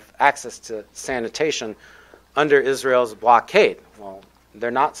of access to sanitation under Israel's blockade? Well, they're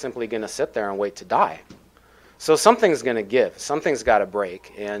not simply going to sit there and wait to die. So something's going to give. Something's got to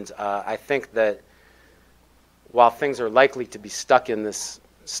break. And I think that while things are likely to be stuck in this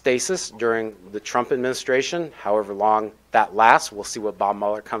stasis during the Trump administration, however long that lasts, we'll see what Bob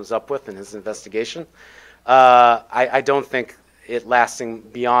Mueller comes up with in his investigation. I don't think it lasting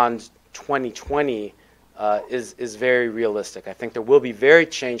beyond 2020 is very realistic. I think there will be very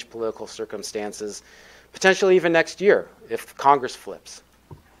changed political circumstances, potentially even next year if Congress flips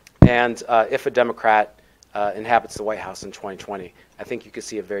and if a Democrat inhabits the White House in 2020. I think you could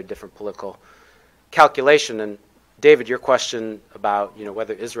see a very different political calculation. And David, your question about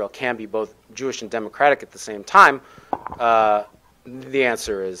whether Israel can be both Jewish and democratic at the same time, the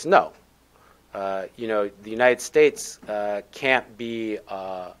answer is no. The United States can't be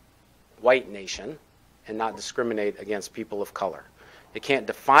a white nation and not discriminate against people of color. It can't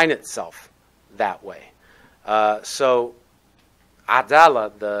define itself that way. So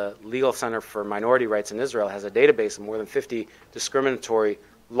Adala, the Legal Center for Minority Rights in Israel, has a database of more than 50 discriminatory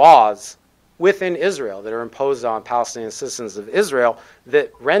laws within Israel that are imposed on Palestinian citizens of Israel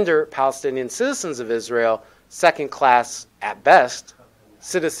that render Palestinian citizens of Israel second-class, at best,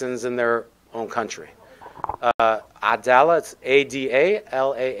 citizens in their own country. Adala, it's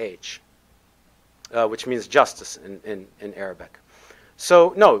A-D-A-L-A-H, which means justice in Arabic.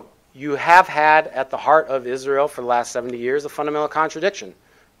 So, no, you have had at the heart of Israel for the last 70 years a fundamental contradiction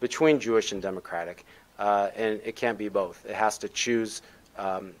between Jewish and democratic, and it can't be both. It has to choose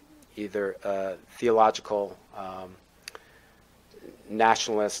either theological,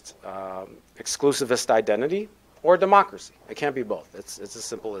 nationalist, exclusivist identity or democracy. It can't be both. It's as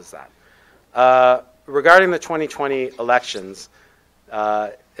simple as that. Regarding the 2020 elections,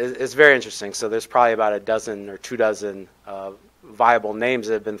 it's very interesting. So there's probably about a dozen or 2 dozen viable names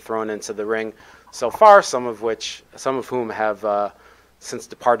that have been thrown into the ring so far, some of whom have since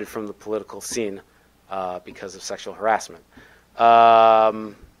departed from the political scene because of sexual harassment.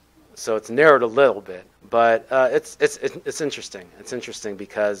 So it's narrowed a little bit, but it's interesting. It's interesting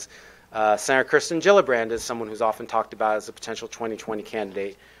because Senator Kirsten Gillibrand is someone who's often talked about as a potential 2020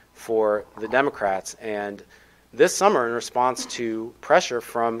 candidate for the Democrats, and this summer, in response to pressure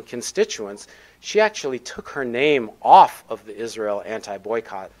from constituents, she actually took her name off of the Israel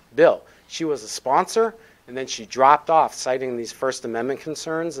anti-boycott bill. She was a sponsor, and then she dropped off, citing these First Amendment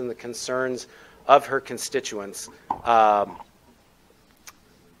concerns and the concerns of her constituents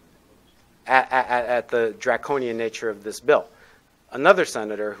at the draconian nature of this bill. Another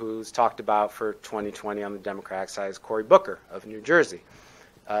senator who's talked about for 2020 on the Democratic side is Cory Booker of New Jersey.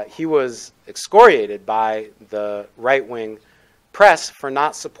 He was excoriated by the right-wing press for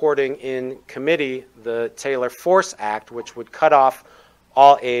not supporting in committee the Taylor Force Act, which would cut off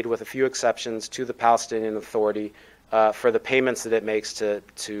all aid, with a few exceptions, to the Palestinian Authority for the payments that it makes to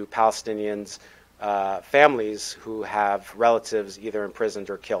Palestinians' families who have relatives either imprisoned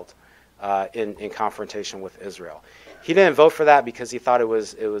or killed in confrontation with Israel. He didn't vote for that because he thought it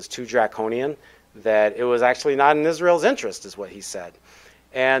was too draconian, that it was actually not in Israel's interest, is what he said.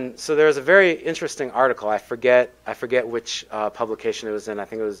 And so there's a very interesting article. I forget which publication it was in. I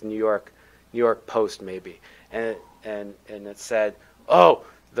think it was New York Post maybe, and it said, "Oh,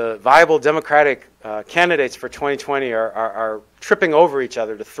 the viable Democratic candidates for 2020 are tripping over each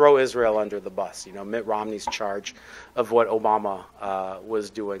other to throw Israel under the bus." You know, Mitt Romney's charge of what Obama was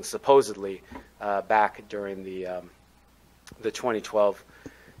doing supposedly back during the 2012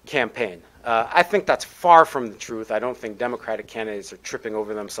 campaign. I think that's far from the truth. I don't think Democratic candidates are tripping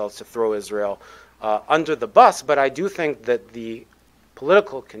over themselves to throw Israel under the bus, but I do think that the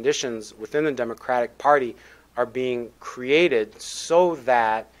political conditions within the Democratic Party are being created so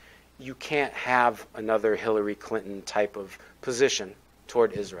that you can't have another Hillary Clinton type of position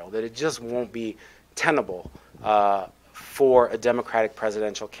toward Israel, that it just won't be tenable for a Democratic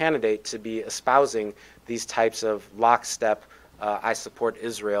presidential candidate to be espousing these types of lockstep, I support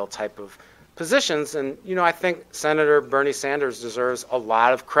Israel type of positions. And, you know, I think Senator Bernie Sanders deserves a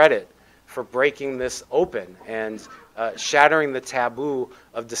lot of credit for breaking this open and shattering the taboo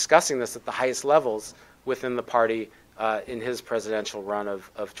of discussing this at the highest levels within the party in his presidential run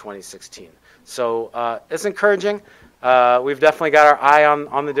of 2016. So it's encouraging. We've definitely got our eye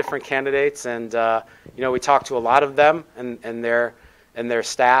on the different candidates, and you know, we talked to a lot of them and their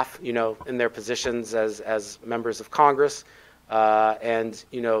staff, you know, in their positions as members of Congress, and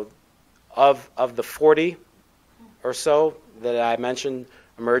you know, of the 40 or so that I mentioned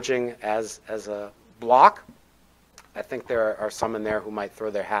emerging as a block, I think there are some in there who might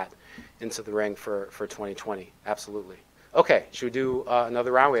throw their hat into the ring for 2020. Absolutely. Okay, should we do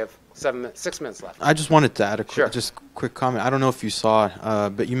another round? We have 6 minutes left. I just wanted to add a Sure. quick comment. I don't know if you saw,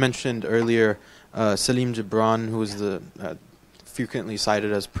 but you mentioned earlier Salim Gibran, who was the frequently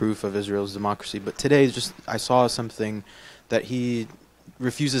cited as proof of Israel's democracy. But today, I saw something that he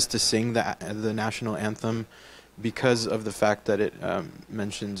refuses to sing the national anthem because of the fact that it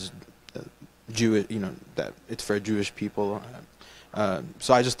mentions Jewish, you know, that it's for Jewish people.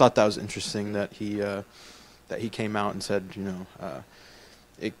 So I just thought that was interesting that he came out and said, you know,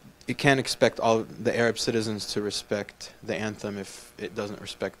 it can't expect all the Arab citizens to respect the anthem if it doesn't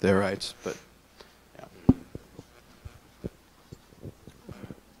respect their rights. But yeah.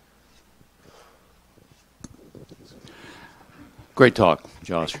 Great talk,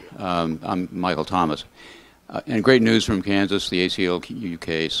 Josh. I'm Michael Thomas. And great news from Kansas, the ACLU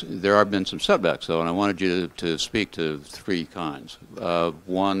case. There have been some setbacks, though, and I wanted you to speak to 3 kinds.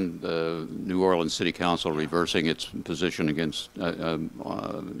 One, the New Orleans City Council reversing its position against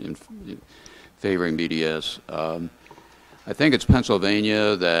in favoring BDS. I think it's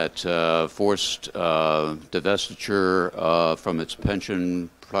Pennsylvania that forced divestiture from its pension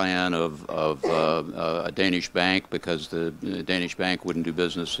plan of a Danish bank because the Danish bank wouldn't do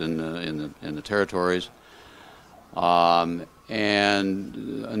business in the territories. And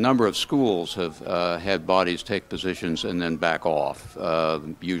a number of schools have had bodies take positions and then back off,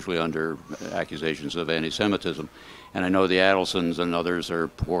 usually under accusations of anti-Semitism. And I know the Adelsons and others are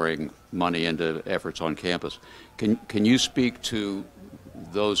pouring money into efforts on campus. Can you speak to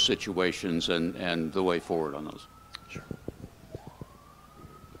those situations and the way forward on those? Sure.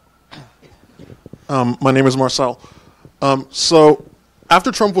 My name is Marcel. So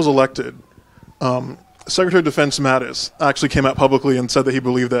after Trump was elected, Secretary of Defense Mattis actually came out publicly and said that he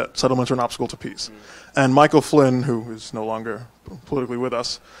believed that settlements are an obstacle to peace. And Michael Flynn, who is no longer politically with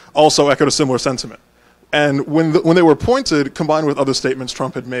us, also echoed a similar sentiment. And when they were appointed, combined with other statements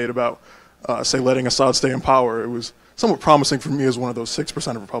Trump had made about, say, letting Assad stay in power, it was somewhat promising for me as one of those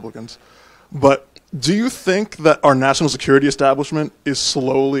 6% of Republicans. But do you think that our national security establishment is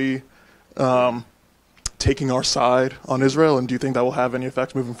slowly taking our side on Israel, and do you think that will have any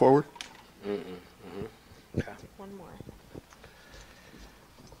effects moving forward? Okay. One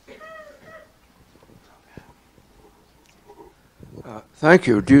more. Thank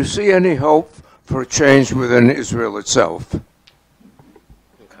you. Do you see any hope for change within Israel itself.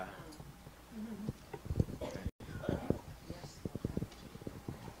 Okay.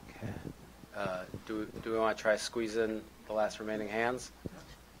 Do we want to try to squeeze in the last remaining hands?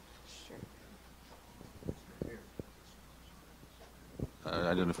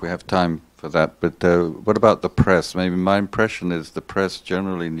 I don't know if we have time for that, but what about the press? Maybe my impression is the press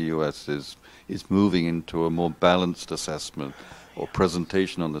generally in the U.S. is moving into a more balanced assessment or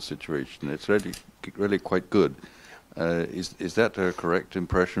presentation on the situation. It's really quite good. Is that a correct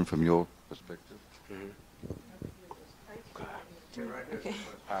impression from your perspective? Mm-hmm. Okay.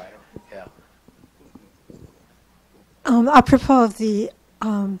 All right. Yeah. Apropos of the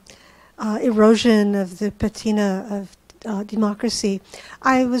erosion of the patina of democracy,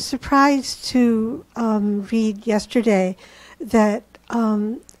 I was surprised to read yesterday that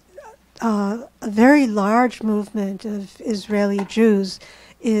a very large movement of Israeli Jews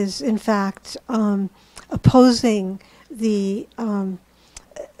is in fact opposing the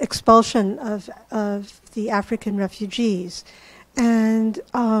expulsion of the African refugees. And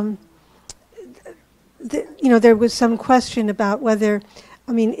there was some question about whether,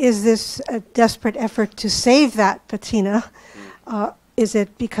 is this a desperate effort to save that patina? Is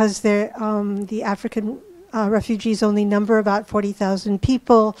it because the African refugees only number about 40,000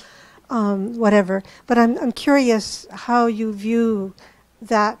 people? Whatever. But I'm curious how you view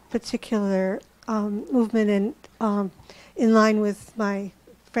that particular movement, and in line with my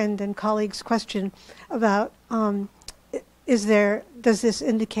friend and colleague's question about does this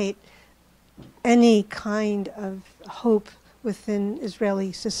indicate any kind of hope within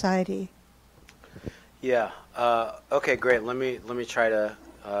Israeli society? Yeah. Okay. Great. Let me try to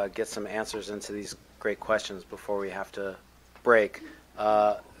get some answers into these great questions before we have to break.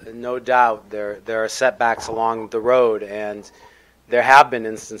 No doubt, there are setbacks along the road, and there have been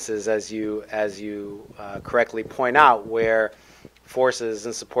instances, as you correctly point out, where forces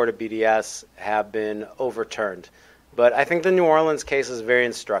in support of BDS have been overturned. But I think the New Orleans case is very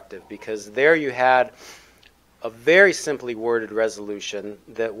instructive, because there you had a very simply worded resolution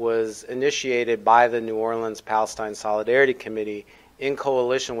that was initiated by the New Orleans Palestine Solidarity Committee in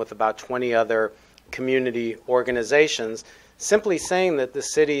coalition with about 20 other community organizations, simply saying that the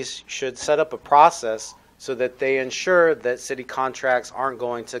cities should set up a process so that they ensure that city contracts aren't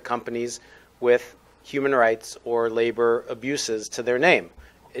going to companies with human rights or labor abuses to their name.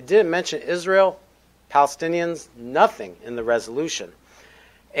 It didn't mention Israel, Palestinians, nothing in the resolution.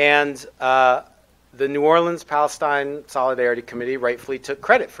 And the New Orleans Palestine Solidarity Committee rightfully took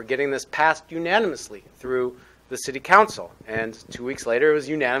credit for getting this passed unanimously through the city council. And 2 weeks later, it was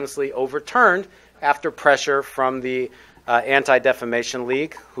unanimously overturned after pressure from the Anti-Defamation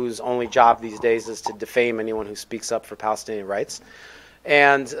League, whose only job these days is to defame anyone who speaks up for Palestinian rights,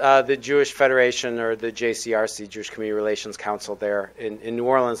 and the Jewish Federation, or the JCRC, Jewish Community Relations Council there in New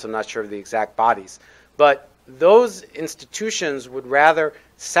Orleans. I'm not sure of the exact bodies. But those institutions would rather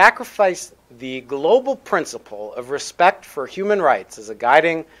sacrifice the global principle of respect for human rights as a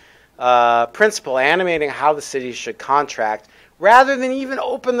guiding principle animating how the city should contract, rather than even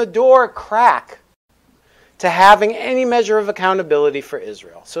open the door a crack to having any measure of accountability for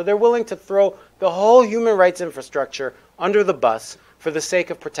Israel. So they're willing to throw the whole human rights infrastructure under the bus for the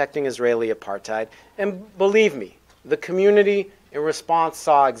sake of protecting Israeli apartheid. And believe me, the community in response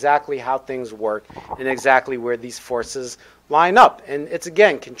saw exactly how things work and exactly where these forces line up. And it's,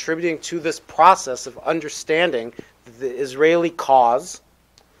 again, contributing to this process of understanding that the Israeli cause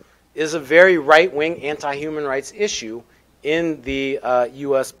is a very right-wing anti-human rights issue in the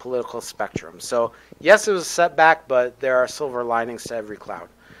U.S. political spectrum. So, yes, it was a setback, but there are silver linings to every cloud.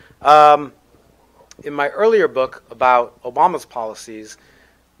 In my earlier book about Obama's policies,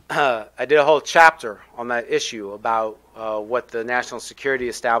 I did a whole chapter on that issue about what the national security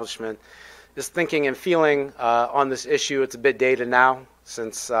establishment is thinking and feeling on this issue. It's a bit dated now,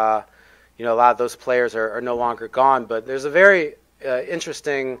 since a lot of those players are no longer gone. But there's a very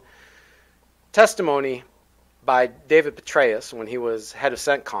interesting testimony by David Petraeus when he was head of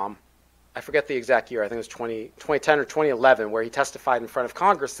CENTCOM. I forget the exact year. I think it was 2010 or 2011, where he testified in front of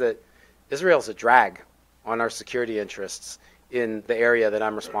Congress that Israel's a drag on our security interests in the area that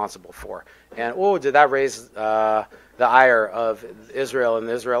I'm responsible for. And did that raise the ire of Israel and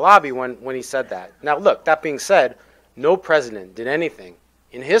the Israel lobby when he said that. Now, look, that being said, no president did anything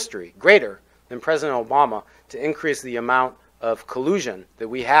in history greater than President Obama to increase the amount of collusion that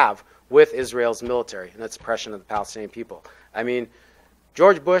we have with Israel's military and its oppression of the Palestinian people. I mean,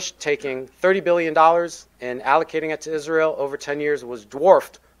 George Bush taking $30 billion and allocating it to Israel over 10 years was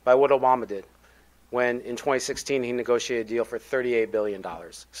dwarfed by what Obama did when in 2016 he negotiated a deal for $38 billion.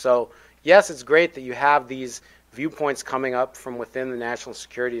 So, yes, it's great that you have these viewpoints coming up from within the national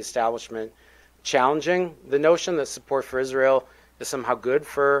security establishment challenging the notion that support for Israel is somehow good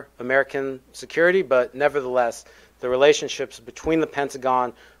for American security, but nevertheless, the relationships between the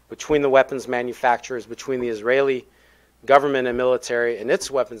Pentagon, between the weapons manufacturers, between the Israeli government and military and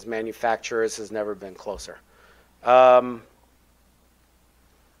its weapons manufacturers has never been closer. Do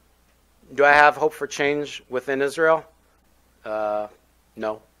I have hope for change within Israel?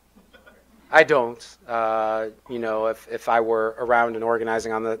 No. I don't. You know, if I were around and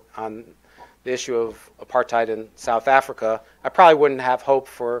organizing on the issue of apartheid in South Africa, I probably wouldn't have hope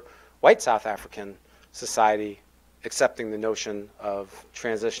for white South African society accepting the notion of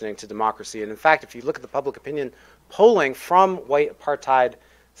transitioning to democracy. And in fact, if you look at the public opinion polling from white apartheid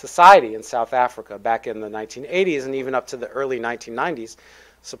society in South Africa back in the 1980s and even up to the early 1990s,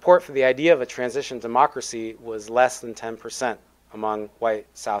 support for the idea of a transition democracy was less than 10% among white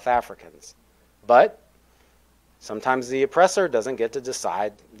South Africans. But sometimes the oppressor doesn't get to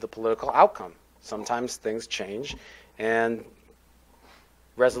decide the political outcome. Sometimes things change and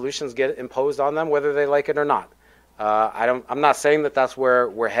resolutions get imposed on them whether they like it or not. I'm not saying that that's where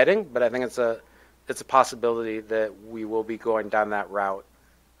we're heading, but I think it's a possibility that we will be going down that route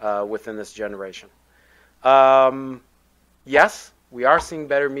within this generation. Yes, we are seeing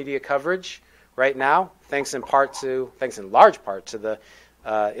better media coverage right now, thanks in large part to the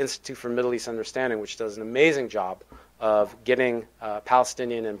Institute for Middle East Understanding, which does an amazing job of getting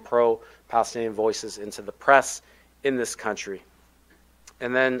Palestinian and pro-Palestinian voices into the press in this country.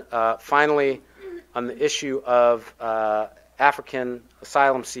 And then finally, on the issue of African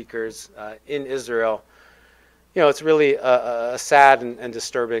asylum seekers in Israel, you know, it's really a sad and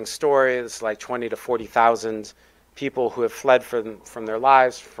disturbing story. It's like 20 to 40,000 people who have fled from their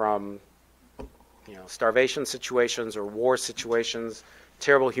lives, from starvation situations or war situations,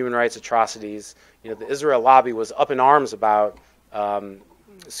 terrible human rights atrocities. You know, the Israel lobby was up in arms about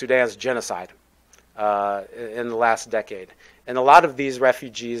Sudan's genocide in the last decade. And a lot of these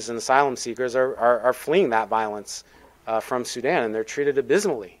refugees and asylum seekers are fleeing that violence from Sudan, and they're treated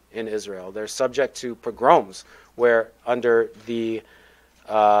abysmally in Israel. They're subject to pogroms where, under the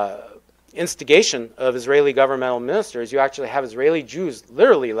instigation of Israeli governmental ministers, you actually have Israeli Jews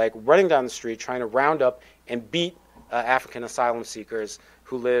literally like running down the street trying to round up and beat African asylum seekers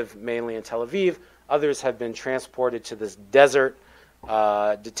who live mainly in Tel Aviv. Others have been transported to this desert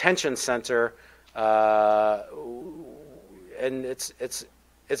detention center, and it's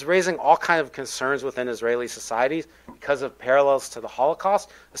raising all kinds of concerns within Israeli society because of parallels to the Holocaust,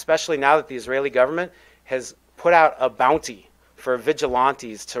 especially now that the Israeli government has put out a bounty for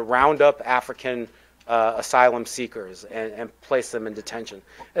vigilantes to round up African asylum seekers and place them in detention.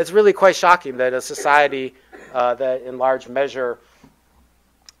 It's really quite shocking that a society that in large measure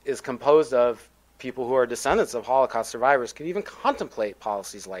is composed of people who are descendants of Holocaust survivors could even contemplate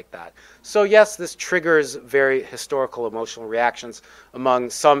policies like that. So yes, this triggers very historical emotional reactions among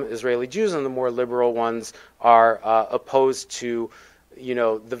some Israeli Jews, and the more liberal ones are opposed to,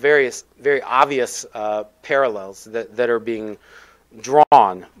 the various very obvious parallels that are being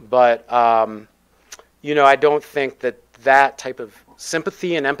drawn. But I don't think that type of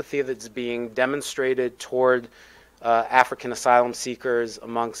sympathy and empathy that's being demonstrated toward African asylum seekers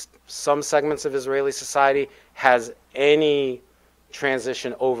amongst some segments of Israeli society has any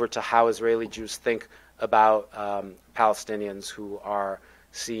transition over to how Israeli Jews think about Palestinians who are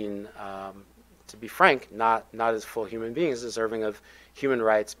seen, to be frank, not as full human beings, deserving of human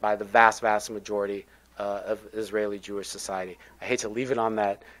rights by the vast, vast majority of Israeli Jewish society. I hate to leave it on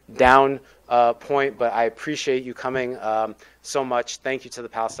that down point, but I appreciate you coming so much. Thank you to the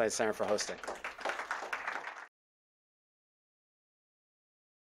Palestine Center for hosting.